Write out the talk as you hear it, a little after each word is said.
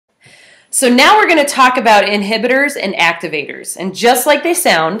So now we're going to talk about inhibitors and activators. And just like they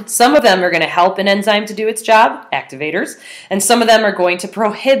sound, some of them are going to help an enzyme to do its job, activators, and some of them are going to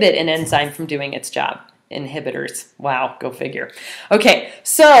prohibit an enzyme from doing its job, inhibitors. Wow, go figure. Okay,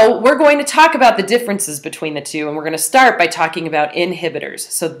 so we're going to talk about the differences between the two, and we're going to start by talking about inhibitors.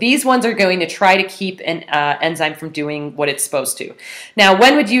 So these ones are going to try to keep an enzyme from doing what it's supposed to. Now,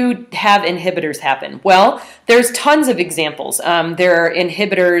 when would you have inhibitors happen? Well, there's tons of examples. There are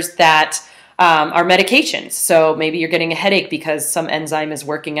inhibitors that are medications. So maybe you're getting a headache because some enzyme is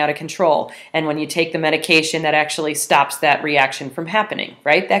working out of control. And when you take the medication, that actually stops that reaction from happening,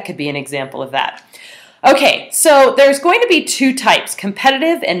 right? That could be an example of that. Okay, so there's going to be two types,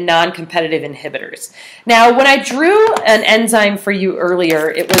 competitive and non-competitive inhibitors. Now, when I drew an enzyme for you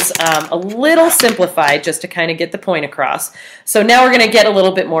earlier, it was a little simplified just to kind of get the point across. So now we're going to get a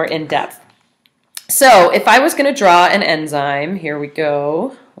little bit more in-depth. So if I was going to draw an enzyme, here we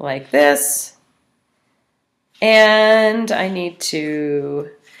go, like this. And I need to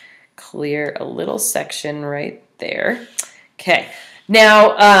clear a little section right there. Okay.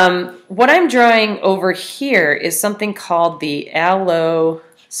 Now, what I'm drawing over here is something called the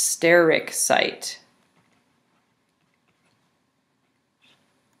allosteric site.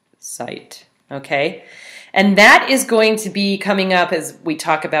 Okay? And that is going to be coming up as we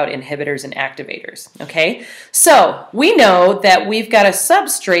talk about inhibitors and activators, okay? So we know that we've got a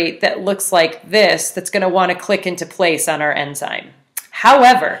substrate that looks like this that's going to want to click into place on our enzyme.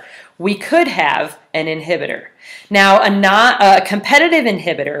 However, we could have an inhibitor. Now, a competitive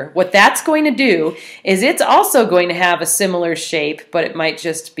inhibitor, what that's going to do is it's also going to have a similar shape, but it might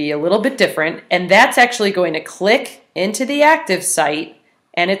just be a little bit different, and that's actually going to click into the active site,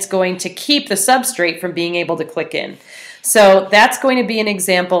 and it's going to keep the substrate from being able to click in. So that's going to be an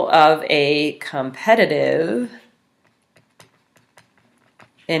example of a competitive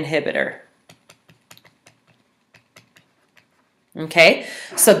inhibitor. Okay,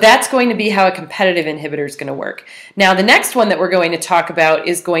 so that's going to be how a competitive inhibitor is going to work. Now, the next one that we're going to talk about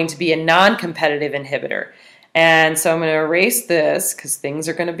is going to be a non-competitive inhibitor. And so I'm going to erase this because things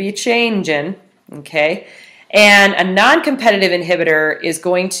are going to be changing. Okay, and a non-competitive inhibitor is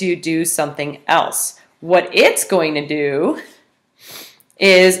going to do something else. What it's going to do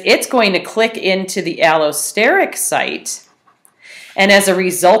is it's going to click into the allosteric site, and as a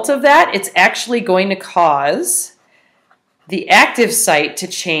result of that, it's actually going to cause the active site to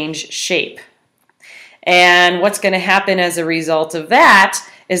change shape. And what's going to happen as a result of that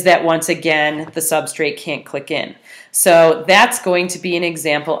is that once again, the substrate can't click in. So that's going to be an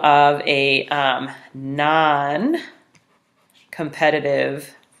example of a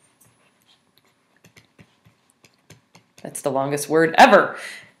non-competitive, that's the longest word ever,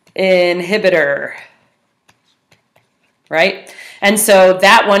 inhibitor, right? And so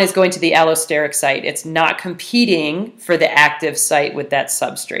that one is going to the allosteric site. It's not competing for the active site with that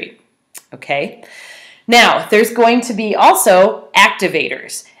substrate, okay? Now, there's going to be also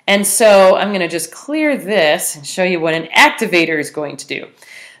activators. And so I'm going to just clear this and show you what an activator is going to do.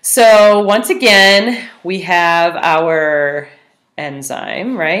 So once again, we have our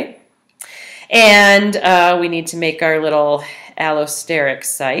enzyme, right? And we need to make our little allosteric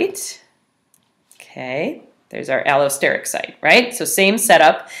site, okay? There's our allosteric site, right? So same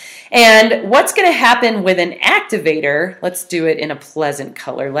setup. And what's going to happen with an activator, let's do it in a pleasant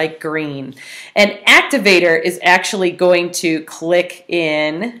color like green. An activator is actually going to click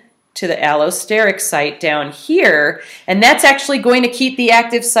in to the allosteric site down here, and that's actually going to keep the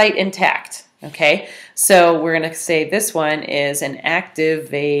active site intact, okay? So we're going to say this one is an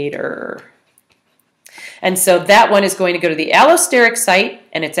activator. And so that one is going to go to the allosteric site,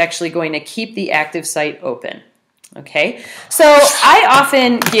 and it's actually going to keep the active site open. Okay, so I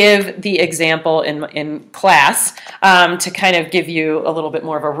often give the example in class to kind of give you a little bit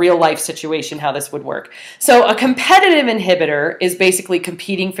more of a real life situation how this would work. So a competitive inhibitor is basically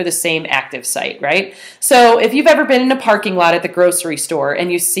competing for the same active site, right? So if you've ever been in a parking lot at the grocery store and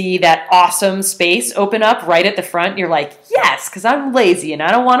you see that awesome space open up right at the front, you're like, yes, because I'm lazy and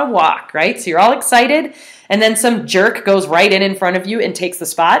I don't want to walk, right? So you're all excited, and then some jerk goes right in front of you and takes the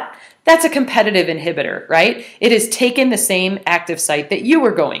spot. That's a competitive inhibitor, right? It has taken the same active site that you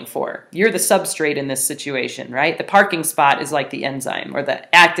were going for. You're the substrate in this situation, right? The parking spot is like the enzyme or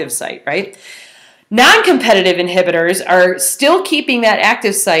the active site, right? Non-competitive inhibitors are still keeping that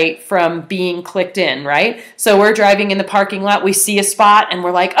active site from being clicked in, right? So we're driving in the parking lot, we see a spot, and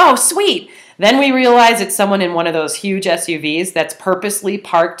we're like, oh, sweet. Then we realize it's someone in one of those huge SUVs that's purposely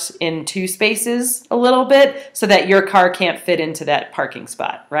parked in 2 spaces a little bit so that your car can't fit into that parking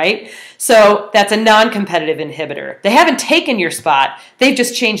spot, right? So that's a non-competitive inhibitor. They haven't taken your spot. They've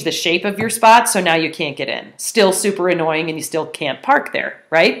just changed the shape of your spot, so now you can't get in. Still super annoying, and you still can't park there,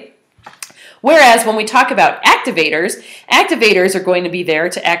 right? Whereas when we talk about activators, activators are going to be there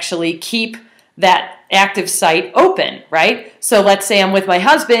to actually keep that active site open, right? So let's say I'm with my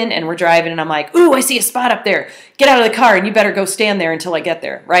husband and we're driving and I'm like, ooh, I see a spot up there. Get out of the car and you better go stand there until I get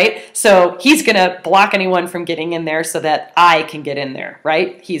there, right? So he's going to block anyone from getting in there so that I can get in there,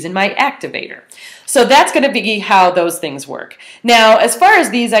 right? He's in my activator. So that's going to be how those things work. Now, as far as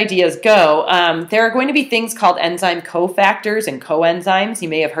these ideas go, there are going to be things called enzyme cofactors and coenzymes. You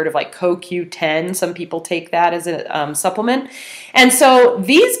may have heard of like CoQ10. Some people take that as a supplement. And so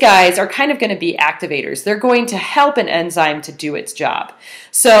these guys are kind of going to be activators. They're going to help an enzyme to do its job.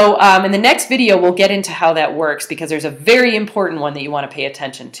 So in the next video, we'll get into how that works because there's a very important one that you want to pay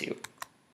attention to.